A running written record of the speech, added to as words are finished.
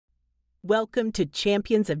Welcome to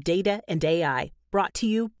Champions of Data and AI, brought to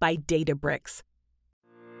you by Databricks.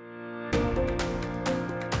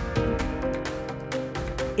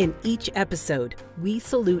 In each episode, we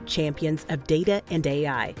salute champions of data and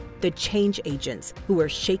AI, the change agents who are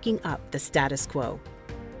shaking up the status quo.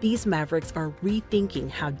 These mavericks are rethinking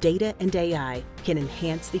how data and AI can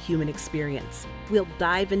enhance the human experience. We'll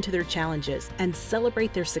dive into their challenges and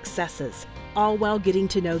celebrate their successes, all while getting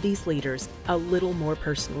to know these leaders a little more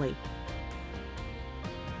personally.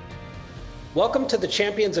 Welcome to the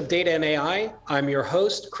Champions of Data and AI. I'm your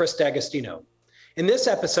host, Chris D'Agostino. In this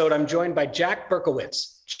episode, I'm joined by Jack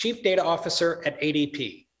Berkowitz, Chief Data Officer at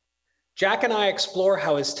ADP. Jack and I explore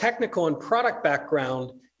how his technical and product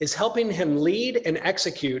background is helping him lead and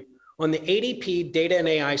execute on the ADP data and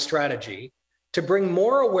AI strategy to bring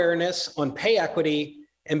more awareness on pay equity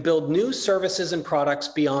and build new services and products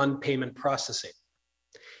beyond payment processing.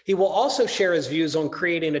 He will also share his views on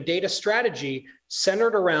creating a data strategy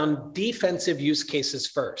centered around defensive use cases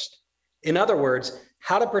first. In other words,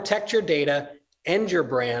 how to protect your data and your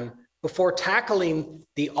brand before tackling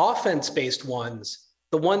the offense-based ones,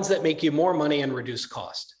 the ones that make you more money and reduce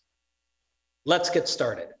cost. Let's get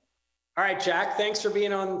started. All right, Jack, thanks for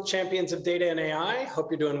being on Champions of Data and AI.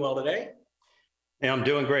 Hope you're doing well today. Hey, I'm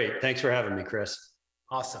doing great. Thanks for having me, Chris.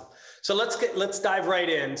 Awesome. So let's dive right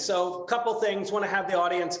in. So a couple things, want to have the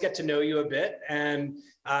audience get to know you a bit. And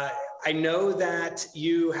I know that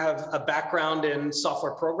you have a background in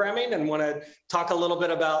software programming and want to talk a little bit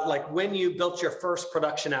about like when you built your first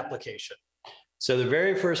production application. So the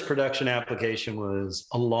very first production application was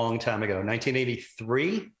a long time ago,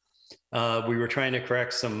 1983. We were trying to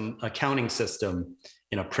correct some accounting system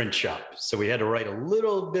in a print shop. So we had to write a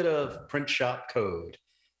little bit of print shop code.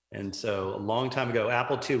 And so a long time ago,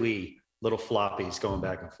 Apple IIe, little floppies going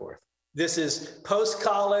back and forth. This is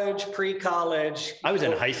post-college, pre-college. I was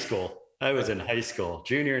in high school.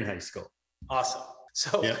 Junior in high school. Awesome.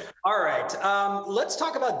 So, yep. All right, let's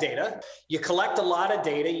talk about data. You collect a lot of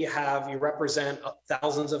data. You represent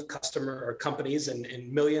thousands of customer or companies and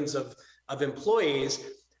millions of employees.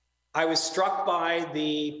 I was struck by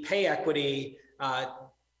the pay equity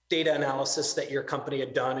data analysis that your company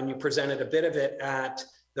had done, and you presented a bit of it at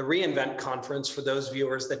the reInvent conference. For those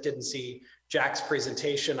viewers that didn't see Jack's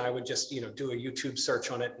presentation, I would just do a YouTube search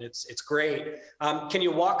on it, and it's great. Can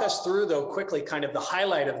you walk us through, though, quickly, kind of the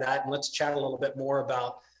highlight of that, and let's chat a little bit more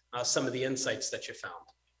about some of the insights that you found.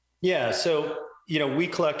 Yeah, so we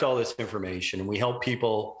collect all this information and we help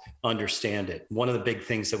people understand it. One of the big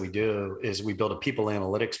things that we do is we build a people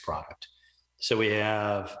analytics product. So we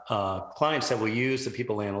have clients that will use the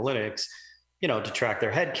people analytics, to track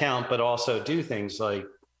their head count, but also do things like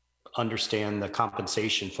understand the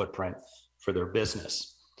compensation footprint for their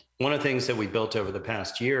business. One of the things that we built over the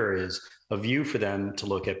past year is a view for them to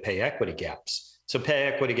look at pay equity gaps. So pay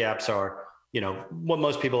equity gaps are, what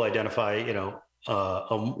most people identify,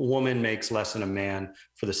 a woman makes less than a man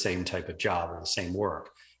for the same type of job or the same work,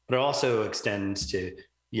 but it also extends to,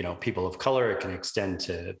 people of color. It can extend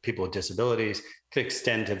to people with disabilities, it can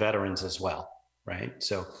extend to veterans as well, right?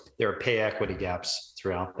 So there are pay equity gaps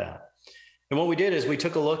throughout that. And what we did is we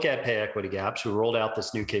took a look at pay equity gaps. We rolled out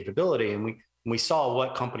this new capability, and we saw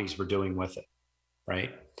what companies were doing with it,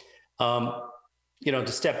 right? To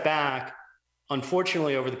step back,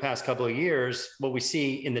 unfortunately, over the past couple of years, what we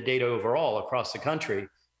see in the data overall across the country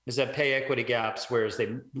is that pay equity gaps, whereas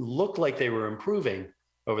they look like they were improving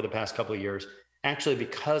over the past couple of years, actually,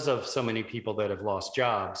 because of so many people that have lost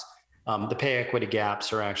jobs, the pay equity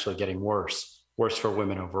gaps are actually getting worse for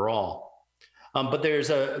women overall. But there's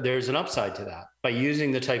an upside to that. By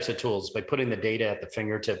using the types of tools, by putting the data at the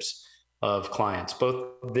fingertips of clients, both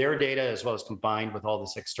their data as well as combined with all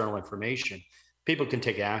this external information, people can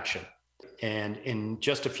take action. And in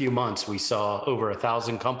just a few months, we saw over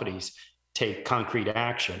 1,000 companies take concrete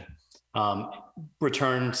action,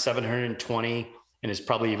 return 720, and it's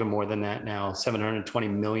probably even more than that now, $720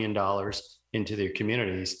 million into their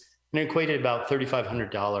communities, and it equated about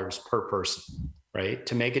 $3,500 per person, right?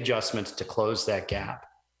 To make adjustments to close that gap.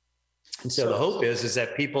 And so the hope is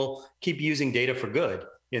that people keep using data for good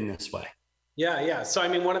in this way. Yeah. So,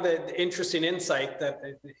 one of the interesting insight that,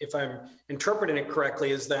 if I'm interpreting it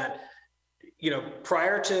correctly, is that,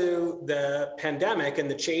 prior to the pandemic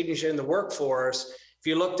and the change in the workforce, if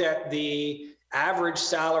you looked at the average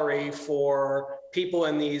salary for people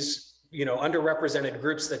in these, underrepresented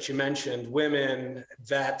groups that you mentioned, women,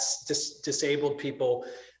 vets, disabled people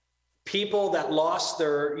that lost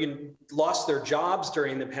their jobs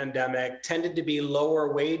during the pandemic tended to be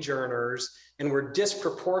lower wage earners and were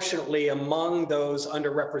disproportionately among those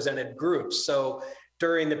underrepresented groups. So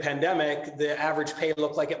during the pandemic, the average pay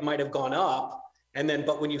looked like it might have gone up. And then,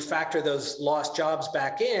 but when you factor those lost jobs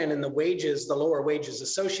back in and the wages, the lower wages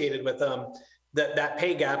associated with them, that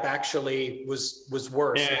pay gap actually was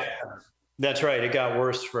worse. Yeah, that's right. It got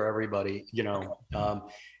worse for everybody,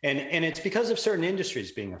 and it's because of certain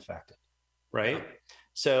industries being affected, right? Yeah.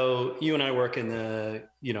 So you and I work in the,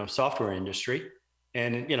 software industry,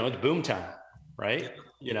 and, it's boom time, right?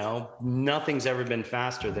 Yeah. Nothing's ever been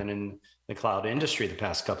faster than in the cloud industry the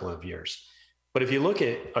past couple of years. But if you look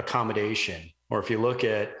at accommodation, or if you look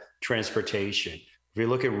at transportation, if you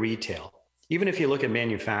look at retail, even if you look at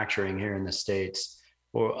manufacturing here in the States,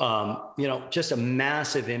 or, just a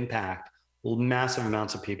massive impact, massive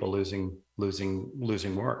amounts of people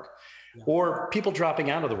losing work, or people dropping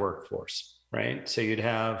out of the workforce, right? So you'd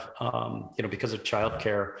have, because of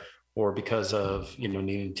childcare, or because of,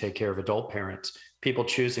 needing to take care of adult parents, people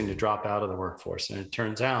choosing to drop out of the workforce. And it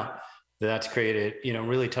turns out that that's created,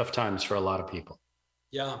 really tough times for a lot of people.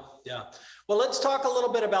 Yeah. Well, let's talk a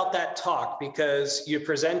little bit about that talk, because you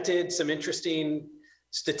presented some interesting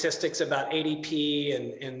statistics about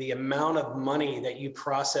ADP and the amount of money that you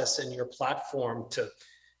process in your platform to,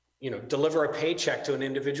 deliver a paycheck to an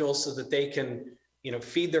individual so that they can,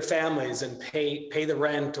 feed their families and pay the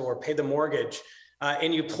rent or pay the mortgage.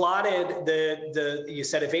 And you plotted you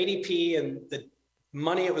said if ADP and the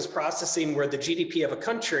money it was processing were the GDP of a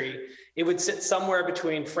country, it would sit somewhere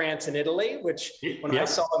between France and Italy, which when I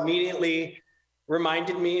saw immediately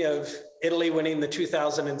reminded me of Italy winning the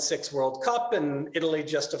 2006 World Cup, and Italy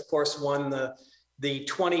just, of course, won the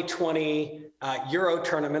 2020 Euro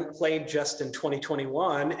tournament, played just in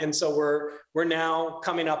 2021. And so we're now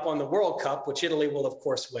coming up on the World Cup, which Italy will, of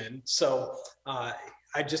course, win. So I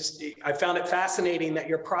found it fascinating that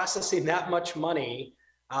you're processing that much money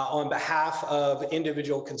on behalf of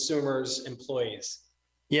individual consumers, employees.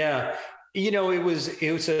 Yeah, it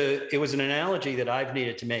was an analogy that I've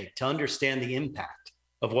needed to make to understand the impact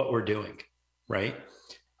of what we're doing, right?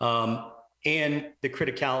 And the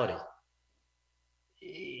criticality.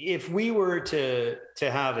 If we were to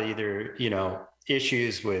have either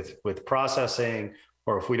issues with processing,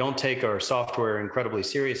 or if we don't take our software incredibly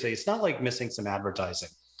seriously, it's not like missing some advertising.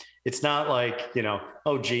 It's not like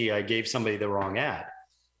oh gee, I gave somebody the wrong ad,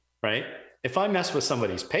 right? If I mess with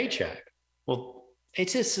somebody's paycheck, well,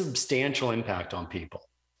 it's a substantial impact on people,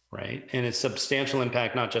 right? And it's substantial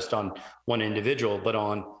impact not just on one individual, but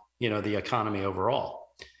on the economy overall.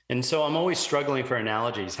 And so I'm always struggling for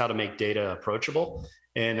analogies, how to make data approachable.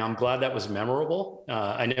 And I'm glad that was memorable.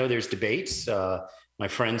 I know there's debates. My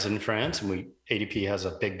friends in France, and ADP has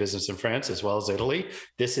a big business in France as well as Italy.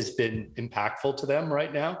 This has been impactful to them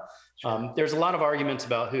right now. Sure. There's a lot of arguments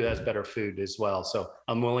about who has better food as well. So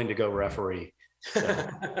I'm willing to go referee. So.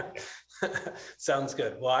 Sounds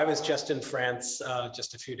good. Well, I was just in France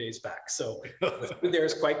just a few days back, so the food there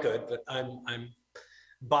is quite good, but I'm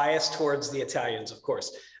biased towards the Italians, of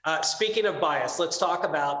course. Speaking of bias, let's talk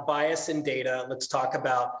about bias in data. Let's talk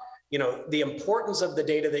about the importance of the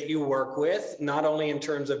data that you work with, not only in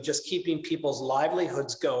terms of just keeping people's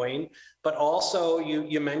livelihoods going, but also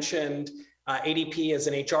you mentioned ADP as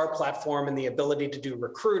an HR platform and the ability to do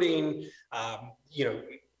recruiting.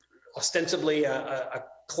 Ostensibly a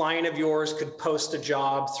client of yours could post a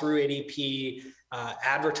job through ADP,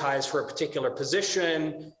 advertise for a particular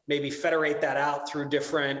position, maybe federate that out through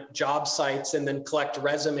different job sites, and then collect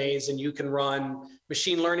resumes, and you can run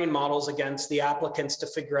machine learning models against the applicants to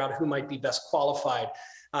figure out who might be best qualified.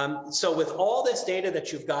 So with all this data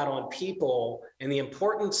that you've got on people and the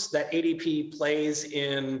importance that ADP plays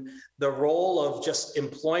in the role of just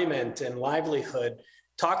employment and livelihood,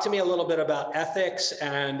 talk to me a little bit about ethics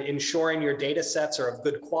and ensuring your data sets are of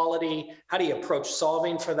good quality. How do you approach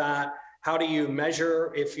solving for that? How do you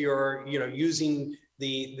measure if you're using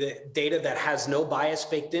the data that has no bias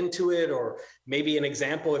baked into it? Or maybe an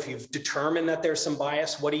example, if you've determined that there's some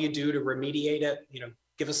bias, what do you do to remediate it?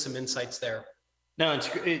 Give us some insights there. No,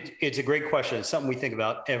 it's a great question. It's something we think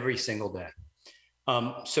about every single day.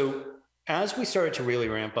 So as we started to really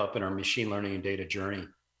ramp up in our machine learning and data journey,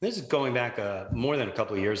 this is going back more than a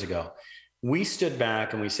couple of years ago, we stood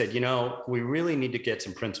back and we said, we really need to get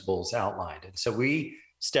some principles outlined. And so we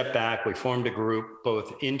stepped back, we formed a group,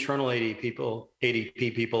 both internal ADP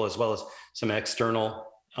people, as well as some external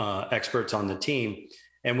experts on the team.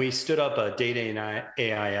 And we stood up a data and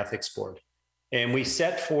AI ethics board. And we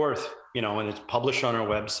set forth, and it's published on our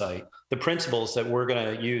website, the principles that we're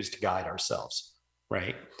going to use to guide ourselves,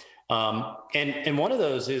 right? And one of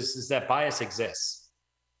those is that bias exists.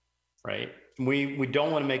 Right? We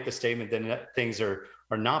don't want to make the statement that things are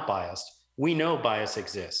not biased. We know bias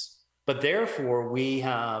exists, but therefore we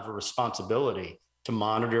have a responsibility to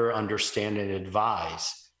monitor, understand, and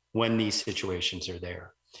advise when these situations are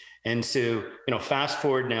there. And so, fast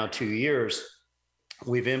forward now 2 years,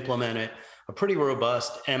 we've implemented a pretty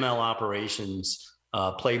robust ML operations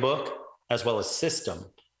playbook, as well as system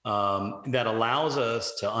that allows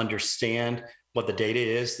us to understand what the data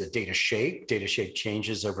is, the data shape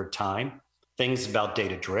changes over time, things about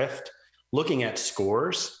data drift, looking at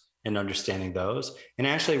scores and understanding those, and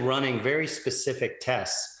actually running very specific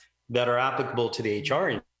tests that are applicable to the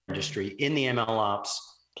HR industry in the ML ops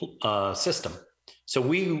system. So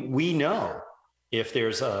we know if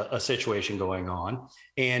there's a situation going on,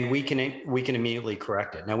 and we can immediately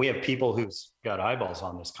correct it. Now, we have people who've got eyeballs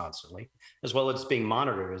on this constantly, as well as being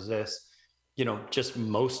monitored. Is this, just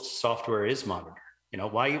most software is monitored.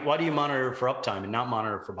 Why do you monitor for uptime and not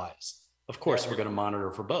monitor for bias? Of course, we're going to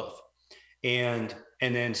monitor for both. And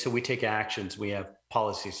then so we take actions. We have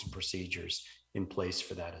policies and procedures in place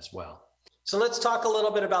for that as well. So let's talk a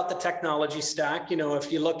little bit about the technology stack.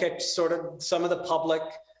 If you look at sort of some of the public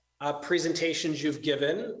presentations you've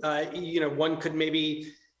given, one could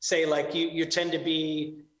maybe say, like, you tend to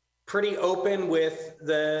be pretty open with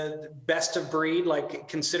the best of breed, like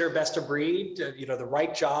consider best of breed, the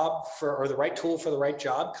right job or the right tool for the right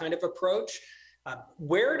job kind of approach.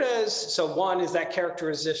 So one, is that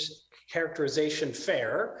characterization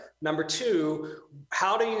fair? Number two,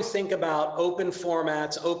 how do you think about open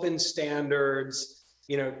formats, open standards,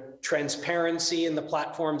 transparency in the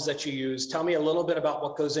platforms that you use? Tell me a little bit about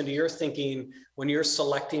what goes into your thinking when you're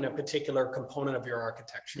selecting a particular component of your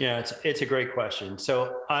architecture. Yeah, it's a great question.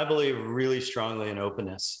 So I believe really strongly in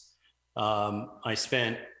openness. I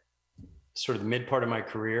spent sort of the mid part of my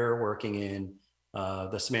career working in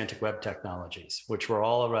the semantic web technologies, which were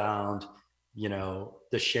all around,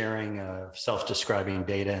 the sharing of self-describing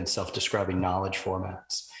data and self-describing knowledge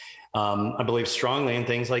formats. I believe strongly in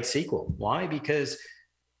things like SQL. Why? Because,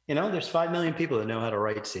 there's 5 million people that know how to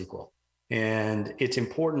write SQL. And it's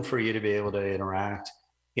important for you to be able to interact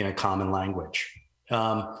in a common language.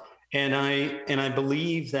 And I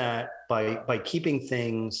believe that by keeping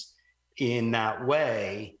things in that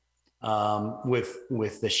way,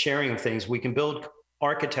 with the sharing of things, we can build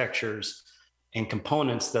architectures and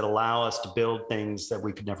components that allow us to build things that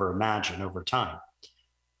we could never imagine over time.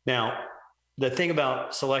 Now, the thing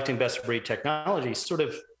about selecting best of breed technology is sort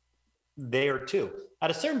of there too. At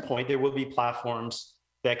a certain point, there will be platforms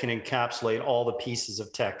that can encapsulate all the pieces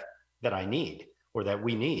of tech that I need or that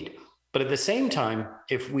we need. But at the same time,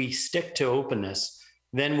 if we stick to openness,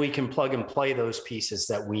 then we can plug and play those pieces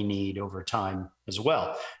that we need over time as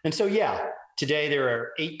well. And so, today there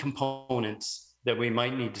are 8 components that we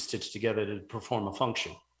might need to stitch together to perform a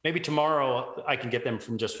function. Maybe tomorrow I can get them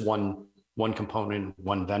from just one component,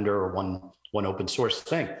 one vendor, or one open source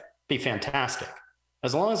thing. Be fantastic.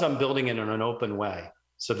 As long as I'm building it in an open way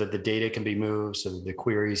so that the data can be moved, so that the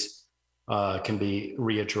queries can be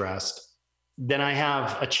readdressed, then I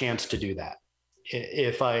have a chance to do that.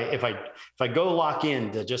 If I go lock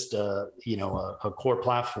into just a core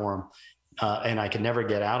platform and I can never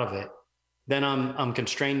get out of it, then I'm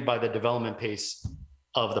constrained by the development pace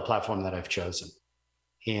of the platform that I've chosen.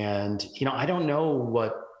 And I don't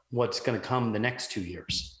know what's going to come the next 2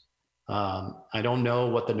 years. I don't know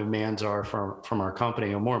what the demands are from our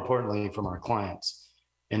company, or more importantly, from our clients.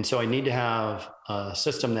 And so I need to have a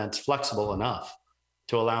system that's flexible enough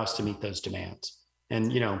to allow us to meet those demands.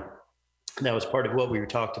 And that was part of what we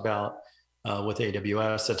talked about with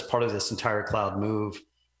AWS. That's part of this entire cloud move.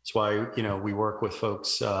 That's why, we work with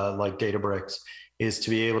folks like Databricks, is to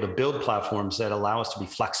be able to build platforms that allow us to be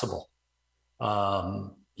flexible,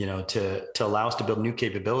 to allow us to build new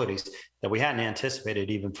capabilities that we hadn't anticipated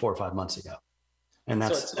even 4 or 5 months ago. And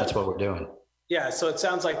that's what we're doing. Yeah. So it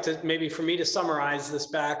sounds like, maybe for me to summarize this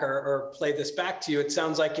back or play this back to you, it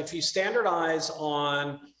sounds like if you standardize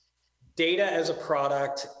on data as a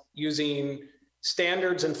product using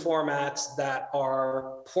standards and formats that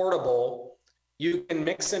are portable, you can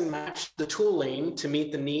mix and match the tooling to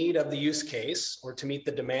meet the need of the use case or to meet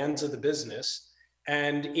the demands of the business.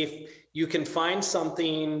 And if you can find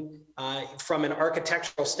something from an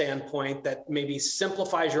architectural standpoint that maybe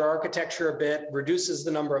simplifies your architecture a bit, reduces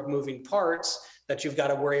the number of moving parts that you've got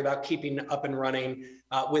to worry about keeping up and running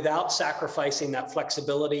without sacrificing that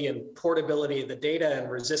flexibility and portability of the data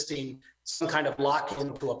and resisting some kind of lock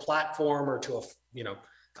into a platform or to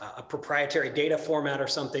a proprietary data format or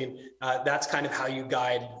something, that's kind of how you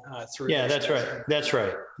guide through. Yeah, that's right. That's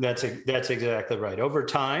right. That's exactly right. Over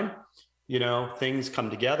time, things come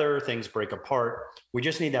together, things break apart. We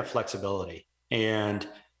just need that flexibility. And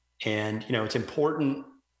it's important,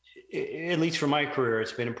 at least for my career,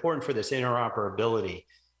 it's been important for this interoperability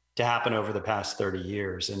to happen over the past 30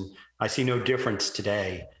 years. And I see no difference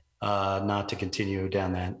today not to continue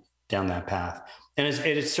down that path. And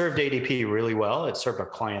it has served ADP really well. It served our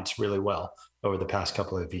clients really well over the past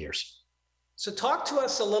couple of years. So talk to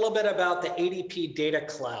us a little bit about the ADP Data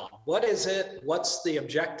Cloud. What is it? What's the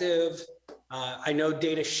objective? I know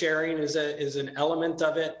data sharing is an element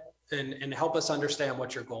of it, and help us understand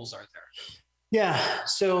what your goals are there. Yeah,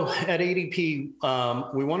 so at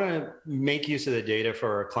ADP, we want to make use of the data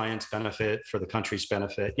for our clients' benefit, for the country's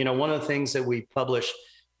benefit. You know, one of the things that we publish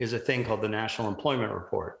is a thing called the National Employment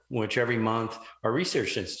Report, which every month our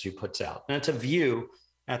research institute puts out. And it's a view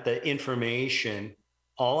at the information,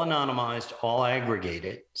 all anonymized, all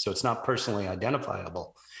aggregated, so it's not personally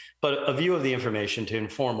identifiable, but a view of the information to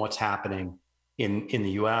inform what's happening in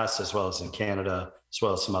the US, as well as in Canada, as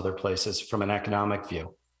well as some other places from an economic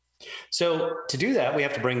view. So to do that, we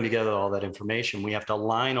have to bring together all that information. We have to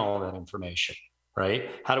align all that information, right?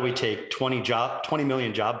 How do we take 20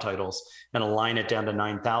 million job titles and align it down to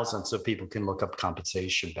 9,000 so people can look up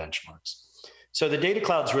compensation benchmarks? So the data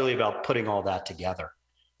cloud is really about putting all that together.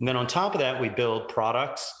 And then on top of that, we build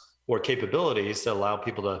products or capabilities that allow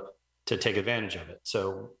people to take advantage of it.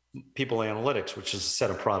 So people analytics, which is a set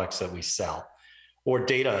of products that we sell, or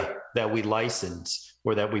data that we license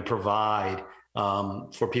or that we provide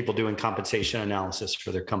for people doing compensation analysis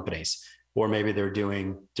for their companies, or maybe they're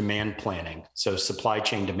doing demand planning. So supply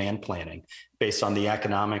chain demand planning based on the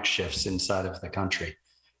economic shifts inside of the country.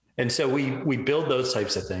 And so we build those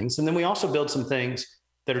types of things. And then we also build some things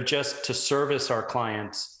that are just to service our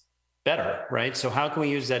clients better, right? So how can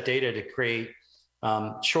we use that data to create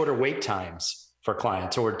shorter wait times for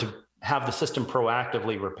clients, or to have the system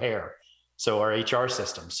proactively repair? So our HR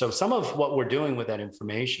system. So some of what we're doing with that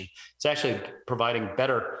information is actually providing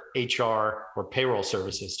better HR or payroll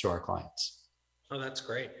services to our clients. Oh, that's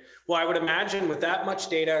great. Well, I would imagine with that much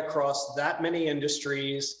data across that many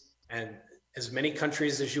industries and as many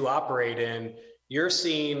countries as you operate in, you're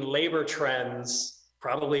seeing labor trends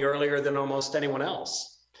probably earlier than almost anyone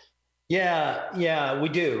else. Yeah, we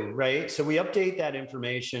do, right? So we update that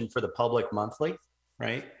information for the public monthly,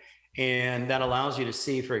 right? And that allows you to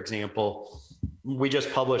see, for example, we just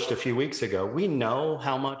published a few weeks ago, we know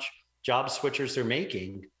how much job switchers are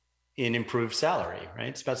making in improved salary,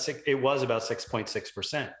 right? It was about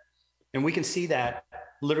 6.6%. And we can see that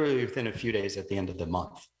literally within a few days at the end of the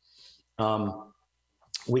month.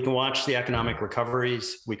 We can watch the economic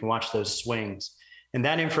recoveries, we can watch those swings. And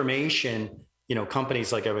that information, you know,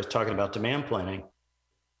 companies, like I was talking about demand planning,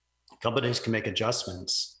 companies can make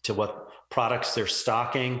adjustments to what products they're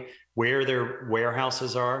stocking, where their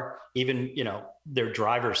warehouses are, even, you know, their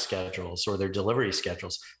driver schedules or their delivery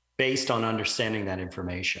schedules based on understanding that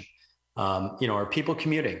information. You know, are people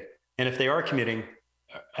commuting? And if they are commuting,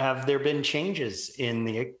 have there been changes in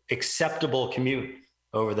the acceptable commute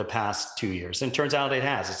over the past 2 years? And it turns out it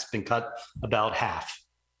has. It's been cut about half,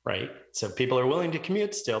 right? So people are willing to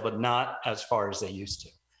commute still, but not as far as they used to.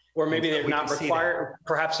 Or maybe they're not required,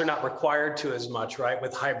 perhaps they're not required to as much, right?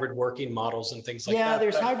 With hybrid working models and things like that. Yeah,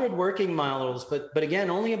 there's hybrid working models, but again,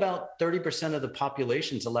 only about 30% of the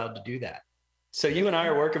population is allowed to do that. So you and I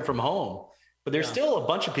are working from home, but there's still a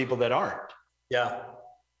bunch of people that aren't. Yeah.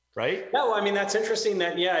 Right? Yeah, well, I mean, that's interesting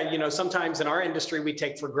that, you know, sometimes in our industry, we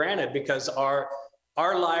take for granted because our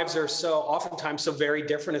lives are oftentimes so very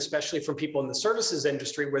different, especially from people in the services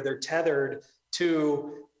industry where they're tethered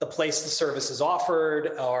to the place the service is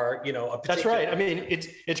offered, or, you know, That's right. I mean,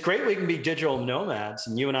 it's great we can be digital nomads,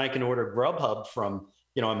 and you and I can order Grubhub from,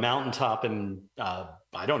 you know, a mountaintop in,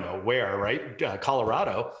 I don't know where, right?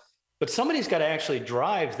 Colorado, but somebody's got to actually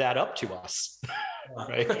drive that up to us,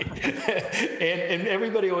 right? and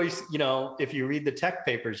everybody always, you know, if you read the tech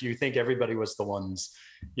papers, you think everybody was the ones,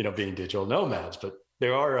 you know, being digital nomads, but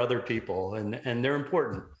there are other people, and they're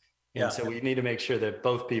important. And so we need to make sure that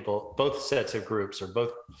both sets of groups, or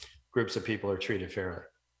both groups of people, are treated fairly.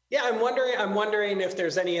 Yeah, I'm wondering if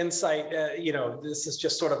there's any insight, you know, this is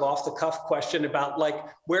just sort of off the cuff question about like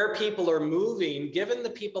where people are moving, given the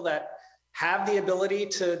people that have the ability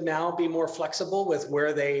to now be more flexible with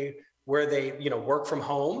where they, you know, work from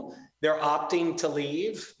home. They're opting to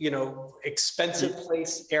leave, you know, expensive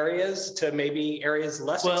place areas to maybe areas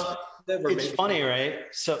less expensive. It's funny, right?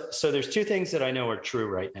 So there's two things that I know are true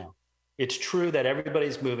right now. It's true that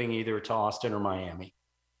everybody's moving either to Austin or Miami.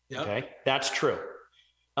 Yep. Okay, that's true.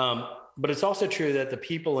 But it's also true that the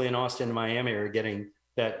people in Austin and Miami are getting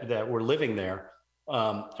that were living there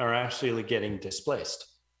are actually getting displaced,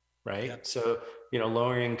 right? Yep. So, you know,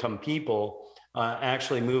 lower income people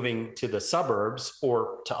actually moving to the suburbs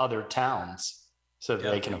or to other towns so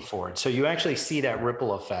that they can afford. So you actually see that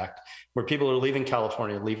ripple effect where people are leaving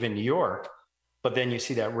California, leaving New York, but then you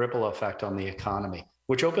see that ripple effect on the economy,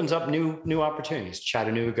 which opens up new opportunities,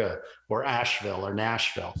 Chattanooga or Asheville or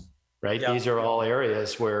Nashville, right? Yeah. These are all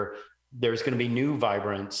areas where there's going to be new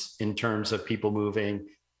vibrance in terms of people moving,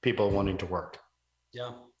 people wanting to work.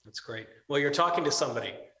 Yeah, that's great. Well, you're talking to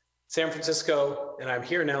somebody, San Francisco, and I'm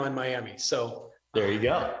here now in Miami. So there you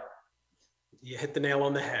go. You hit the nail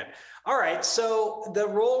on the head. All right. So the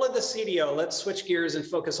role of the CDO, let's switch gears and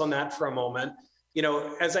focus on that for a moment. You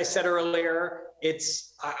know, as I said earlier,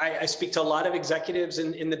 I speak to a lot of executives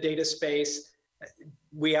in the data space.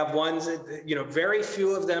 We have ones that, you know, very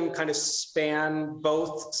few of them kind of span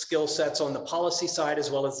both skill sets on the policy side as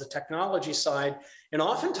well as the technology side. And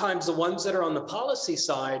oftentimes the ones that are on the policy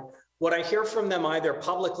side, what I hear from them either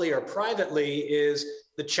publicly or privately is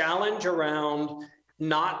the challenge around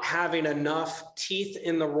not having enough teeth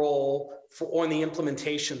in the role on the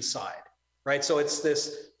implementation side, right? So it's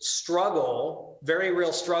this struggle, very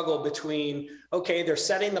real struggle between, okay, they're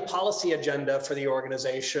setting the policy agenda for the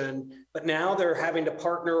organization, but now they're having to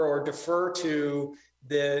partner or defer to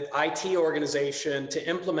the IT organization to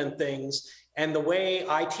implement things. And the way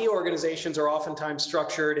IT organizations are oftentimes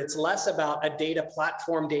structured, it's less about a data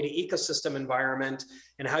platform, data ecosystem environment,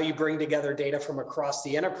 and how you bring together data from across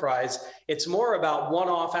the enterprise. It's more about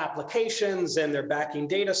one-off applications and their backing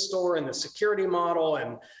data store and the security model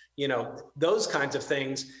and, you know, those kinds of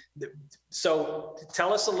things. So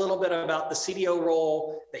tell us a little bit about the CDO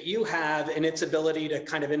role that you have and its ability to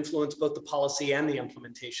kind of influence both the policy and the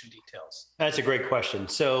implementation details. That's a great question.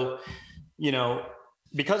 So, you know,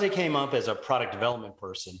 because I came up as a product development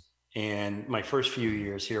person, and my first few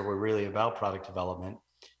years here were really about product development,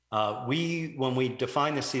 when we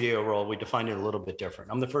defined the CDO role, we defined it a little bit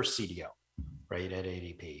different. I'm the first CDO, right, at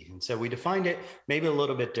ADP. And so we defined it maybe a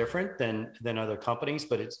little bit different than other companies,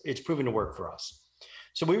 but it's proven to work for us.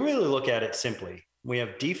 So we really look at it simply. We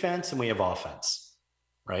have defense and we have offense,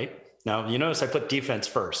 right? Now, you notice I put defense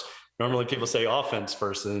first. Normally people say offense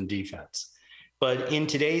first and then defense. But in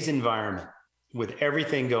today's environment, with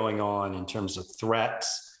everything going on in terms of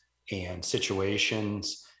threats and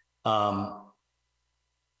situations,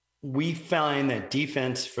 we find that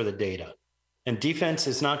defense for the data, and defense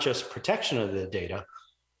is not just protection of the data,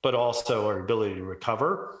 but also our ability to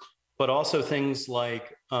recover, but also things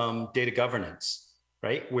like data governance,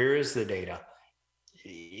 right? Where is the data?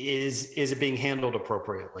 Is it being handled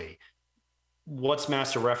appropriately? What's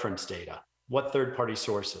master reference data? What third-party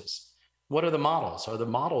sources? What are the models? Are the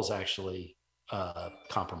models actually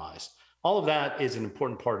compromised? All of that is an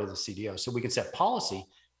important part of the CDO. So we can set policy,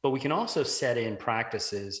 but we can also set in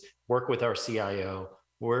practices, work with our CIO,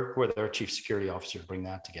 work with our chief security officer to bring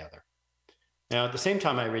that together. Now, at the same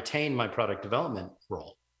time, I retain my product development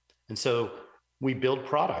role. And so we build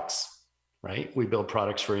products, right? We build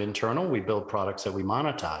products for internal, we build products that we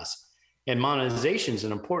monetize. And monetization is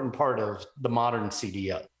an important part of the modern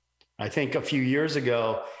CDO. I think a few years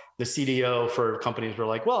ago, the CDO for companies were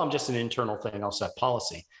like, well, I'm just an internal thing, I'll set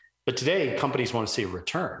policy. But today, companies want to see a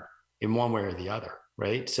return in one way or the other,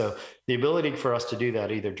 right? So the ability for us to do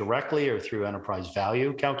that either directly or through enterprise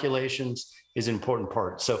value calculations is an important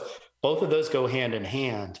part. So both of those go hand in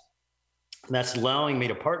hand. And that's allowing me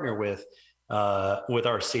to partner with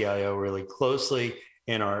our CIO really closely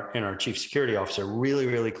and our chief security officer really,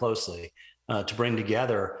 really closely to bring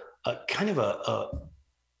together a kind of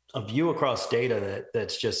a view across data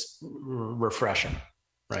that's just refreshing,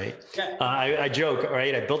 right? Yeah. I joke,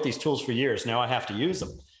 right? I built these tools for years. Now I have to use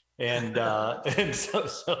them. And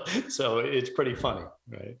so it's pretty funny,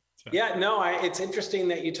 right? So. Yeah, no, it's interesting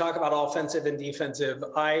that you talk about offensive and defensive.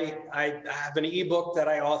 I have an ebook that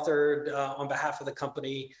I authored on behalf of the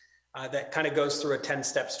company that kind of goes through a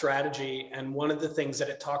 10-step strategy. And one of the things that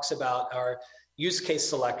it talks about are use case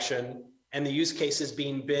selection, and the use cases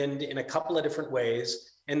being binned in a couple of different ways.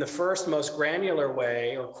 And the first most granular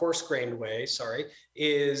way, or coarse-grained way,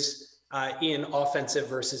 is in offensive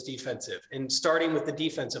versus defensive. And starting with the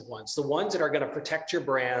defensive ones, the ones that are going to protect your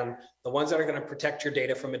brand, the ones that are going to protect your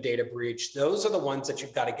data from a data breach, those are the ones that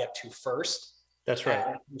you've got to get to first. That's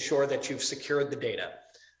right. Ensure that you've secured the data.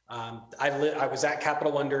 I was at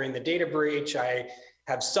Capital One during the data breach. I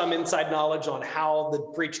have some inside knowledge on how the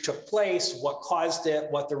breach took place, what caused it,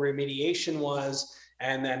 what the remediation was,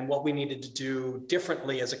 and then what we needed to do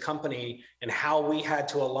differently as a company and how we had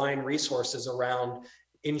to align resources around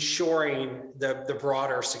ensuring the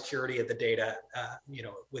broader security of the data,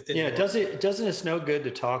 within. Yeah, doesn't it no good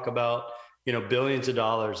to talk about, billions of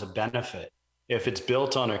dollars of benefit if it's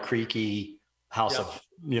built on a creaky house of,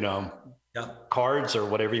 cards or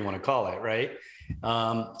whatever you want to call it, right?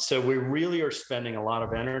 So we really are spending a lot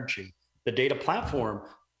of energy. The data platform,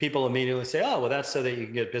 people immediately say, oh, well, that's so that you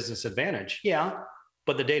can get business advantage. Yeah,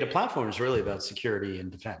 but the data platform is really about security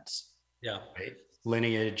and defense. Yeah. Right?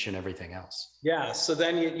 Lineage and everything else. Yeah. So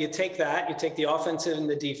then you take that, you take the offensive and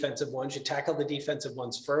the defensive ones, you tackle the defensive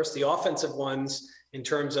ones first. The offensive ones, in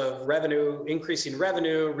terms of revenue, increasing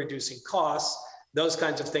revenue, reducing costs, those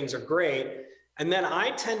kinds of things are great. And then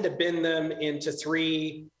I tend to bin them into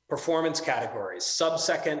 3 performance categories: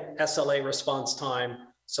 sub-second SLA response time.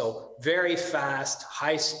 So very fast,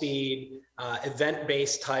 high speed,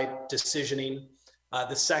 event-based type decisioning.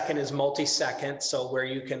 The second is multi-second, so where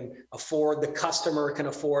you can afford, the customer can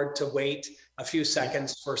afford to wait a few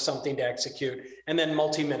seconds for something to execute. And then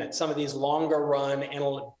multi-minute, some of these longer run,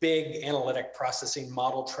 big analytic processing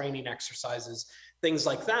model training exercises, things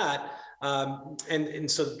like that. And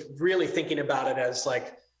so really thinking about it as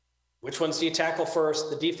like, which ones do you tackle first?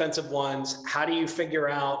 The defensive ones. How do you figure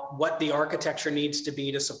out what the architecture needs to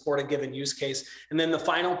be to support a given use case? And then the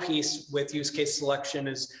final piece with use case selection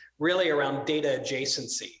is really around data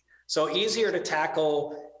adjacency. So easier to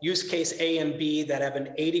tackle use case A and B that have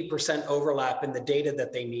an 80% overlap in the data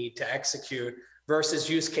that they need to execute versus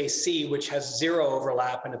use case C, which has 0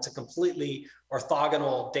 overlap, and it's a completely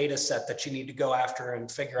orthogonal data set that you need to go after and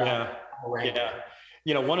figure out.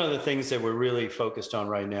 You know, one of the things that we're really focused on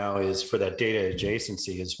right now is for that data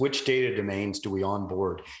adjacency is which data domains do we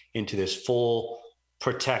onboard into this full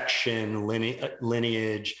protection,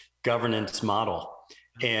 lineage, governance model.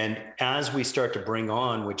 And as we start to bring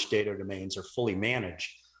on which data domains are fully managed,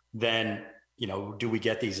 then, you know, do we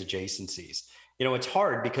get these adjacencies? You know, it's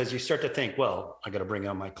hard because you start to think, well, I got to bring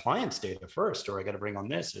on my client's data first, or I got to bring on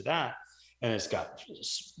this or that. And it's got,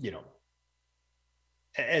 you know,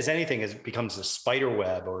 as anything, it becomes a spider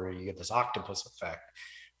web, or you get this octopus effect.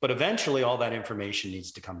 But eventually all that information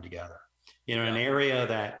needs to come together. You know, an area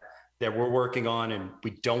that we're working on, and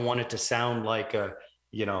we don't want it to sound like a,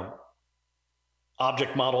 you know,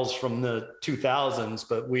 object models from the 2000s,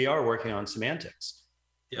 but we are working on semantics,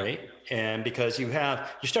 right? And because you're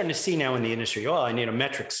starting to see now in the industry, oh, I need a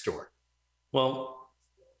metric store. Well,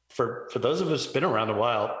 for those of us who've been around a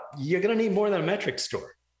while, you're going to need more than a metric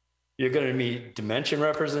store. You're going to need dimension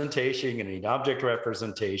representation, you're going to need object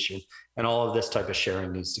representation, and all of this type of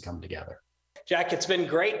sharing needs to come together. Jack, it's been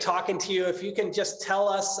great talking to you. If you can just tell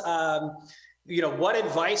us, you know, what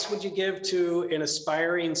advice would you give to an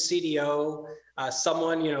aspiring CDO,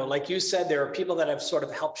 someone, you know, like you said, there are people that have sort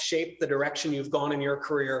of helped shape the direction you've gone in your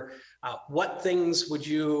career. What things would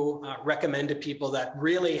you recommend to people that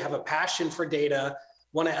really have a passion for data,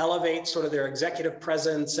 want to elevate sort of their executive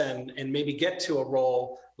presence and maybe get to a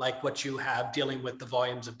role like what you have dealing with the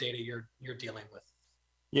volumes of data you're dealing with?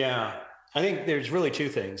 Yeah, I think there's really 2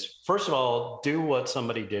 things. First of all, do what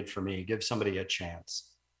somebody did for me. Give somebody a chance,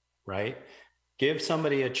 right? Give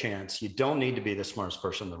somebody a chance. You don't need to be the smartest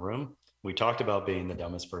person in the room. We talked about being the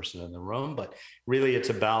dumbest person in the room, but really it's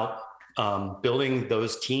about building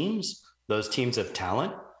those teams of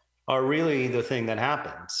talent are really the thing that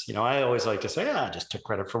happens. You know, I always like to say, I just took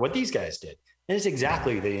credit for what these guys did. And it's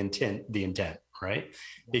exactly the intent, right?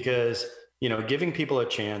 Because, you know, giving people a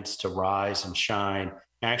chance to rise and shine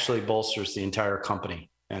actually bolsters the entire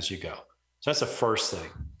company as you go. So that's the first thing.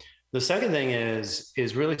 The second thing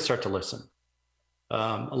is really start to listen.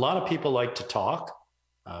 A lot of people like to talk.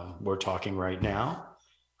 We're talking right now.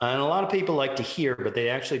 And a lot of people like to hear, but they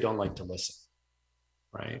actually don't like to listen,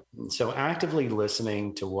 right? And so actively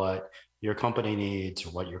listening to what your company needs, or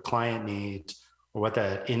what your client needs, or what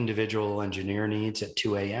that individual engineer needs at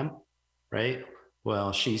 2 a.m., right?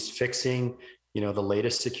 Well, she's fixing, you know, the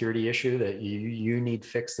latest security issue that you need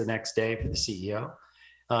fixed the next day for the CEO.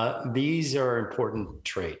 These are important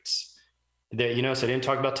traits. That, you know, so I didn't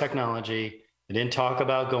talk about technology. I didn't talk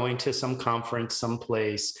about going to some conference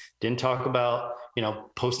someplace. Didn't talk about, you know,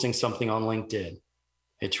 posting something on LinkedIn.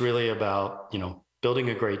 It's really about, you know,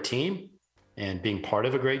 building a great team and being part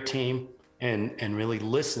of a great team and really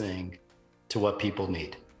listening to what people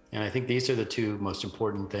need. And I think these are the 2 most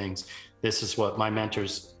important things. This is what my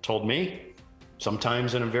mentors told me,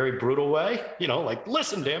 sometimes in a very brutal way, you know, like,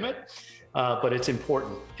 listen, damn it. But it's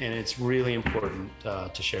important, and it's really important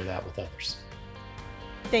to share that with others.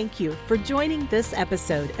 Thank you for joining this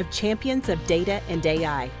episode of Champions of Data and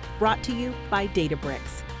AI, brought to you by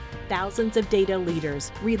Databricks. Thousands of data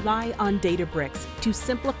leaders rely on Databricks to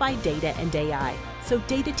simplify data and AI so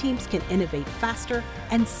data teams can innovate faster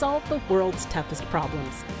and solve the world's toughest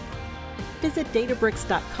problems. Visit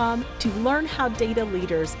Databricks.com to learn how data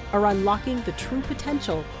leaders are unlocking the true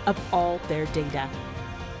potential of all their data.